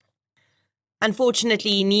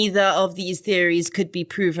 Unfortunately, neither of these theories could be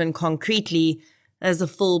proven concretely, as a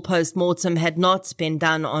full post-mortem had not been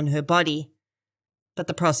done on her body. But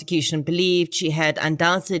the prosecution believed she had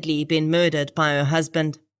undoubtedly been murdered by her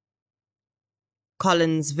husband.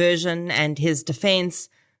 Colin's version and his defense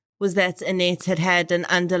was that Annette had had an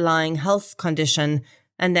underlying health condition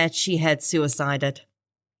and that she had suicided.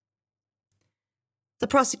 The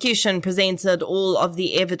prosecution presented all of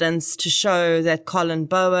the evidence to show that Colin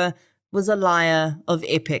Bouwer was a liar of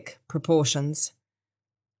epic proportions.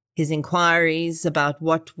 His inquiries about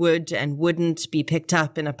what would and wouldn't be picked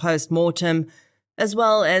up in a post-mortem, as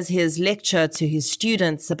well as his lecture to his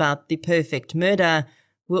students about the perfect murder,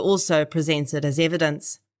 were also presented as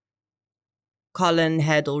evidence. Colin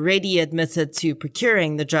had already admitted to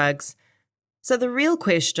procuring the drugs, so the real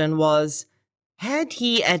question was, had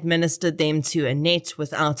he administered them to Annette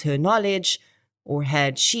without her knowledge, or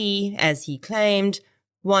had she, as he claimed,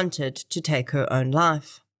 wanted to take her own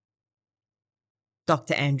life?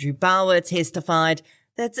 Dr. Andrew Bouwer testified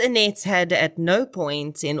that Annette had at no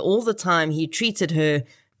point in all the time he treated her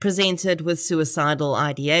presented with suicidal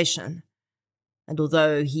ideation. And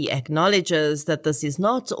although he acknowledges that this is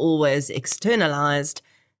not always externalized,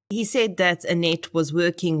 he said that Annette was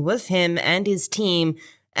working with him and his team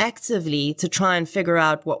actively to try and figure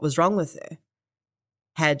out what was wrong with her.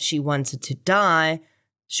 Had she wanted to die,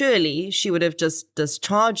 surely she would have just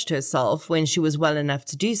discharged herself when she was well enough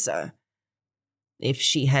to do so. If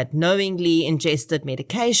she had knowingly ingested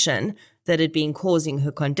medication that had been causing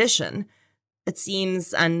her condition, it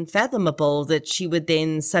seems unfathomable that she would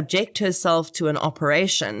then subject herself to an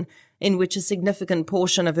operation in which a significant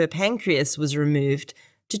portion of her pancreas was removed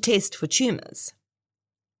to test for tumors.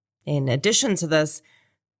 In addition to this,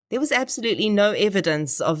 there was absolutely no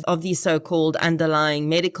evidence of the so-called underlying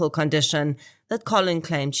medical condition that Colin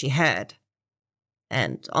claimed she had.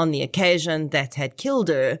 And on the occasion that had killed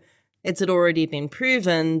her, it had already been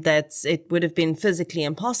proven that it would have been physically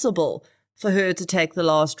impossible for her to take the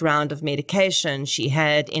last round of medication she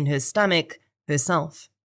had in her stomach herself.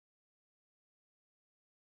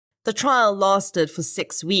 The trial lasted for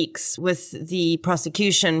 6 weeks, with the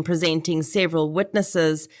prosecution presenting several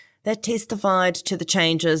witnesses that testified to the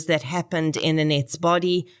changes that happened in Annette's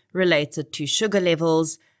body related to sugar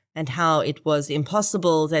levels and how it was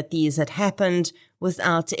impossible that these had happened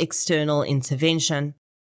without external intervention.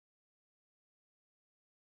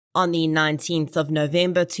 On the 19th of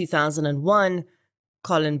November 2001,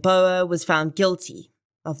 Colin Bouwer was found guilty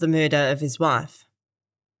of the murder of his wife.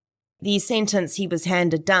 The sentence he was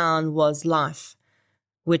handed down was life,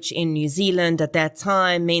 which in New Zealand at that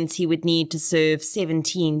time meant he would need to serve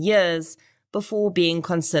 17 years before being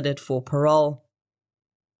considered for parole.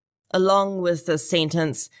 Along with this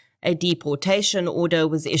sentence, a deportation order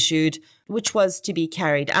was issued, which was to be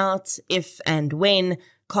carried out if and when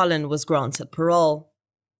Colin was granted parole.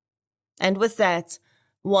 And with that,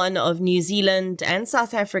 one of New Zealand and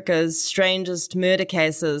South Africa's strangest murder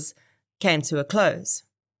cases came to a close,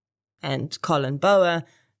 and Colin Bouwer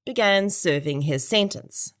began serving his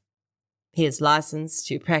sentence. His license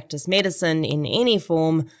to practice medicine in any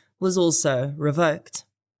form was also revoked.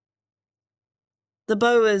 The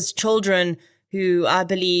Bouwer's children, who I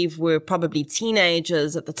believe were probably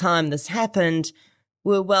teenagers at the time this happened,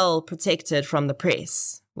 were well protected from the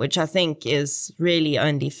press, which I think is really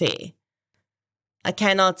only fair. I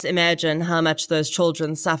cannot imagine how much those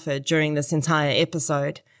children suffered during this entire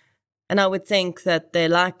episode, and I would think that they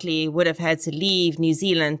likely would have had to leave New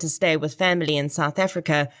Zealand to stay with family in South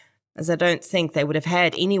Africa, as I don't think they would have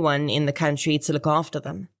had anyone in the country to look after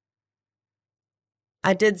them.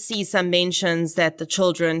 I did see some mentions that the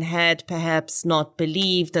children had perhaps not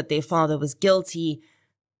believed that their father was guilty,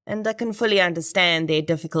 and I can fully understand their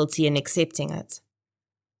difficulty in accepting it.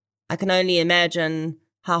 I can only imagine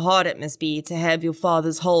how hard it must be to have your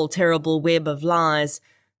father's whole terrible web of lies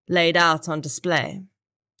laid out on display,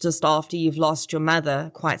 just after you've lost your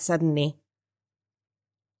mother quite suddenly.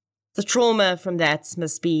 The trauma from that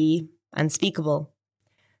must be unspeakable,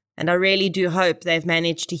 and I really do hope they've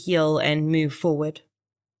managed to heal and move forward.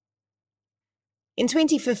 In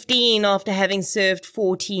 2015, after having served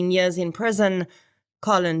 14 years in prison,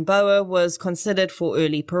 Colin Bouwer was considered for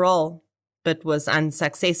early parole, but was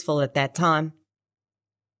unsuccessful at that time.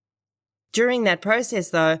 During that process,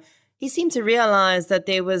 though, he seemed to realize that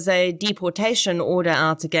there was a deportation order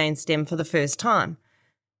out against him for the first time.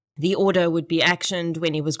 The order would be actioned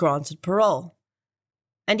when he was granted parole.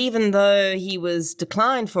 And even though he was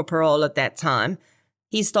declined for parole at that time,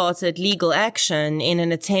 he started legal action in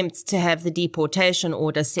an attempt to have the deportation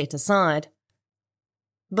order set aside.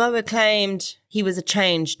 Bouwer claimed he was a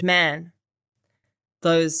changed man.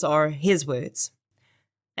 Those are his words.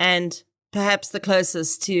 And perhaps the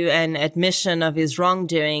closest to an admission of his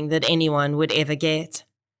wrongdoing that anyone would ever get.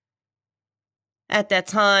 At that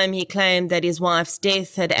time, he claimed that his wife's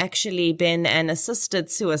death had actually been an assisted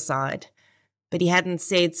suicide, but he hadn't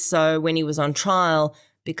said so when he was on trial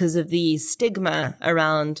because of the stigma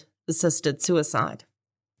around assisted suicide.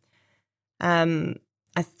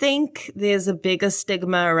 I think there's a bigger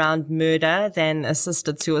stigma around murder than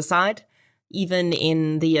assisted suicide, even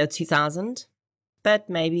in the year 2000, but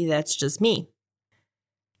maybe that's just me.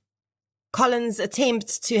 Colin's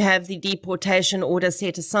attempt to have the deportation order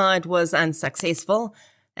set aside was unsuccessful,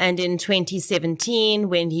 and in 2017,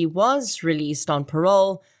 when he was released on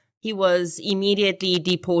parole, he was immediately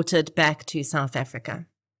deported back to South Africa.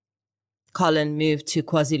 Colin moved to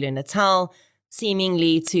KwaZulu-Natal,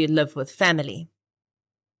 seemingly to live with family.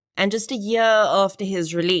 And just a year after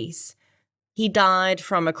his release, he died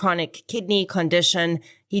from a chronic kidney condition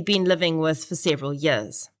he'd been living with for several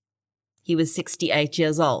years. He was 68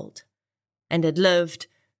 years old and had lived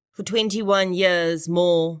for 21 years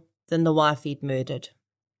more than the wife he'd murdered.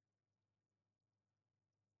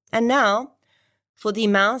 And now, for the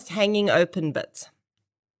mouth hanging open bit.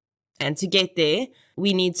 And to get there,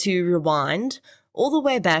 we need to rewind all the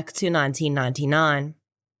way back to 1999.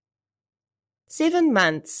 7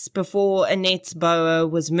 months before Annette Bouwer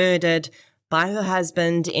was murdered by her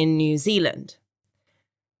husband in New Zealand.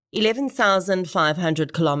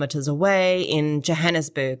 11,500 kilometers away in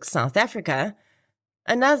Johannesburg, South Africa,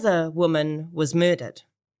 another woman was murdered.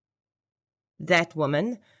 That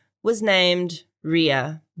woman was named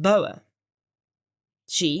Ria Bouwer.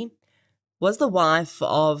 She was the wife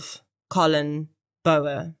of Colin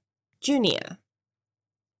Bouwer Jr.,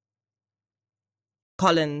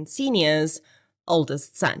 Colin Sr.'s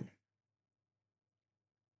oldest son.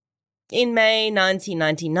 In May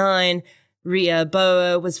 1999, Ria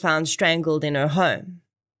Bouwer was found strangled in her home.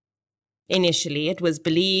 Initially, it was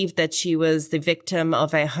believed that she was the victim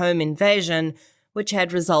of a home invasion which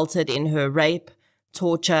had resulted in her rape,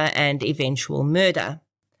 torture, and eventual murder.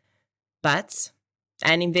 But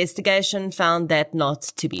an investigation found that not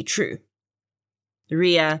to be true.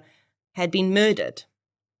 Ria had been murdered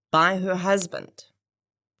by her husband,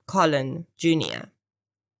 Colin Jr.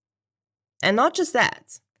 And not just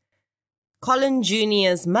that. Colin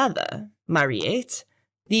Jr.'s mother, Mariette,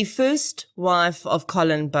 the first wife of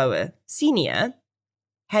Colin Bouwer Sr.,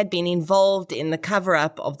 had been involved in the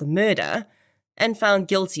cover-up of the murder and found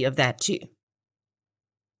guilty of that too.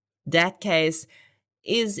 That case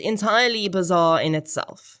is entirely bizarre in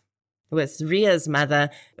itself, with Ria's mother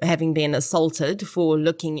having been assaulted for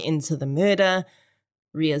looking into the murder,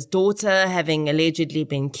 Ria's daughter having allegedly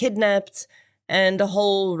been kidnapped, and a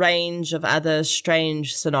whole range of other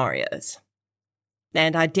strange scenarios.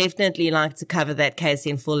 And I'd definitely like to cover that case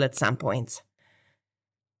in full at some point.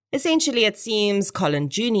 Essentially, it seems Colin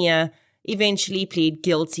Jr. eventually pleaded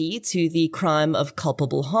guilty to the crime of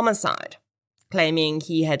culpable homicide, claiming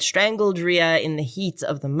he had strangled Ria in the heat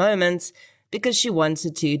of the moment because she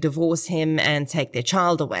wanted to divorce him and take their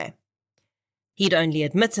child away. He'd only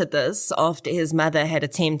admitted this after his mother had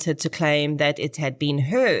attempted to claim that it had been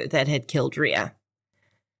her that had killed Ria.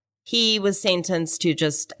 He was sentenced to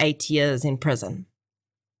just 8 years in prison.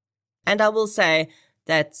 And I will say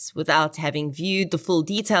that without having viewed the full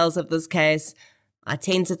details of this case, I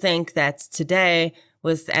tend to think that today,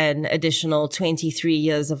 with an additional 23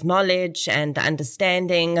 years of knowledge and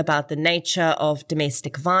understanding about the nature of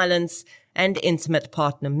domestic violence and intimate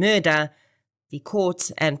partner murder, the court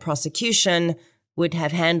and prosecution would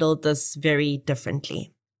have handled this very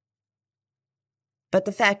differently. But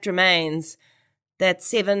the fact remains that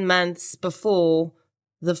 7 months before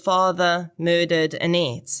the father murdered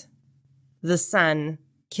Annette, the son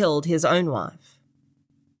killed his own wife.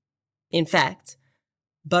 In fact,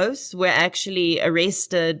 both were actually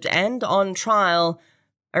arrested and on trial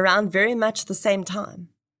around very much the same time.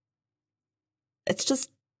 It's just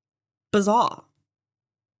bizarre.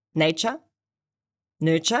 Nature?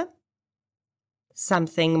 Nurture?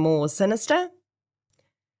 Something more sinister?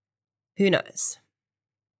 Who knows?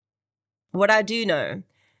 What I do know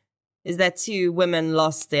is that 2 women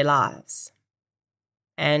lost their lives.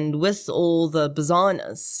 And with all the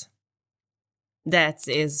bizarreness, that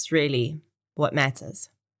is really what matters.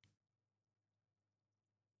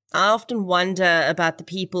 I often wonder about the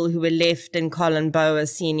people who were left in Colin Bouwer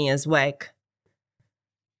Sr.'s wake.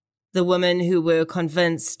 The women who were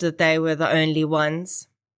convinced that they were the only ones,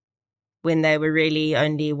 when they were really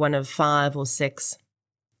only one of 5 or 6.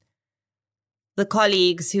 The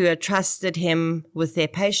colleagues who had trusted him with their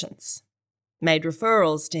patients, made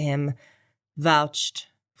referrals to him, vouched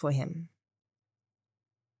for him.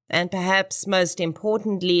 And perhaps most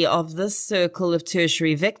importantly of this circle of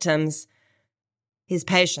tertiary victims, his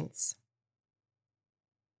patients.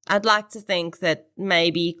 I'd like to think that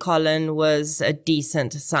maybe Colin was a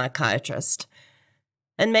decent psychiatrist,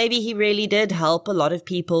 and maybe he really did help a lot of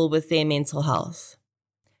people with their mental health.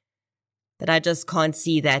 but I just can't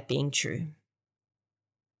see that being true.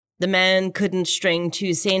 The man couldn't string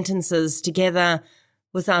 2 sentences together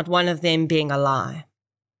without one of them being a lie.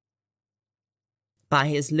 By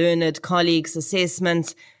his learned colleague's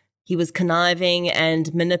assessment, he was conniving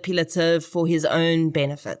and manipulative for his own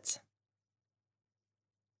benefit.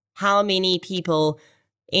 How many people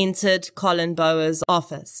entered Colin Bouwer's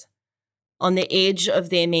office on the edge of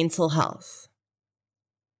their mental health,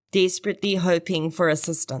 desperately hoping for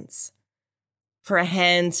assistance, for a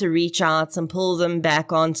hand to reach out and pull them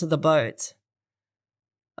back onto the boat,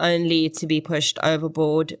 only to be pushed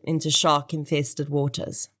overboard into shark-infested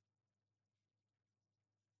waters.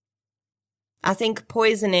 I think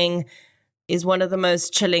poisoning is one of the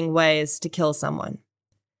most chilling ways to kill someone,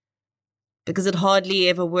 because it hardly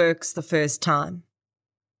ever works the first time,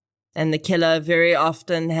 and the killer very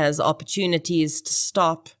often has opportunities to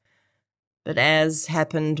stop, but as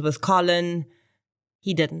happened with Colin,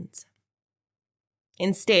 he didn't.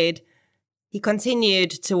 Instead, he continued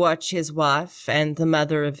to watch his wife and the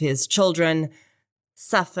mother of his children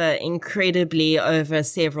suffer incredibly over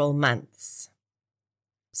several months,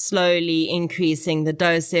 slowly increasing the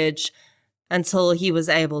dosage until he was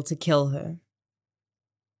able to kill her.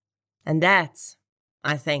 And that,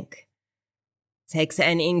 I think, takes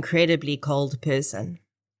an incredibly cold person.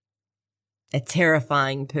 A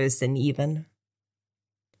terrifying person, even.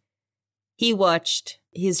 He watched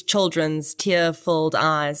his children's tear-filled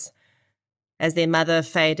eyes as their mother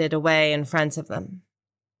faded away in front of them,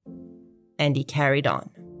 and he carried on.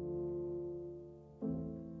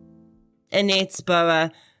 Annette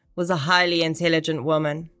Bouwer was a highly intelligent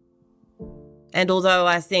woman, and although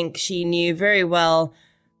I think she knew very well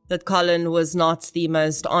that Colin was not the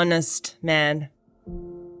most honest man,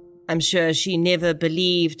 I'm sure she never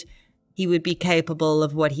believed he would be capable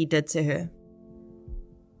of what he did to her.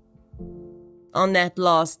 On that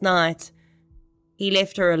last night, he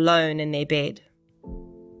left her alone in their bed.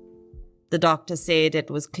 The doctor said it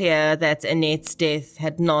was clear that Annette's death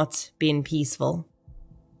had not been peaceful.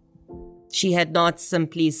 She had not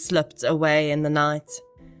simply slipped away in the night,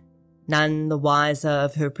 none the wiser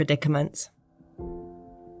of her predicament.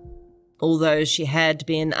 Although she had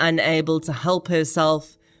been unable to help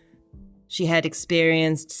herself, she had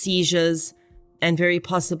experienced seizures and very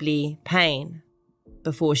possibly pain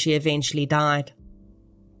before she eventually died.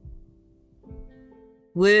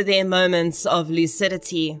 Were there moments of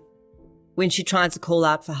lucidity when she tried to call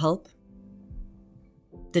out for help?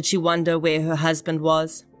 Did she wonder where her husband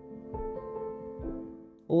was?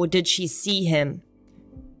 Or did she see him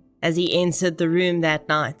as he entered the room that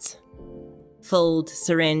night, filled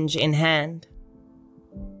syringe in hand,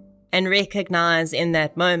 and recognize in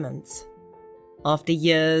that moment, after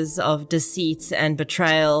years of deceit and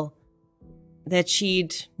betrayal, that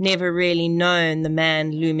she'd never really known the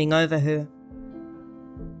man looming over her?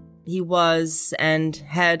 He was and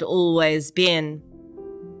had always been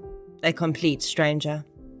a complete stranger.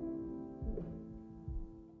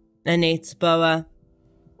 Annette Bouwer,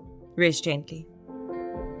 rest gently.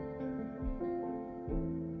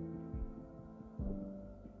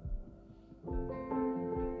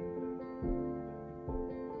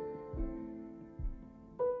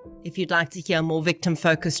 If you'd like to hear more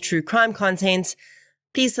victim-focused true crime content,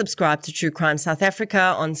 please subscribe to True Crime South Africa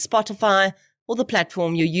on Spotify or the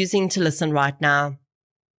platform you're using to listen right now.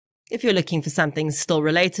 If you're looking for something still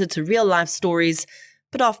related to real-life stories,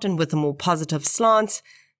 but often with a more positive slant,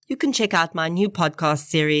 you can check out my new podcast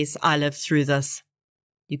series, I Lived Through This.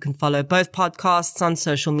 You can follow both podcasts on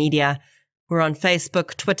social media. We're on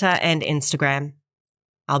Facebook, Twitter, and Instagram.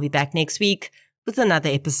 I'll be back next week with another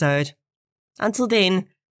episode. Until then,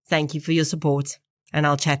 thank you for your support, and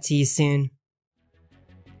I'll chat to you soon.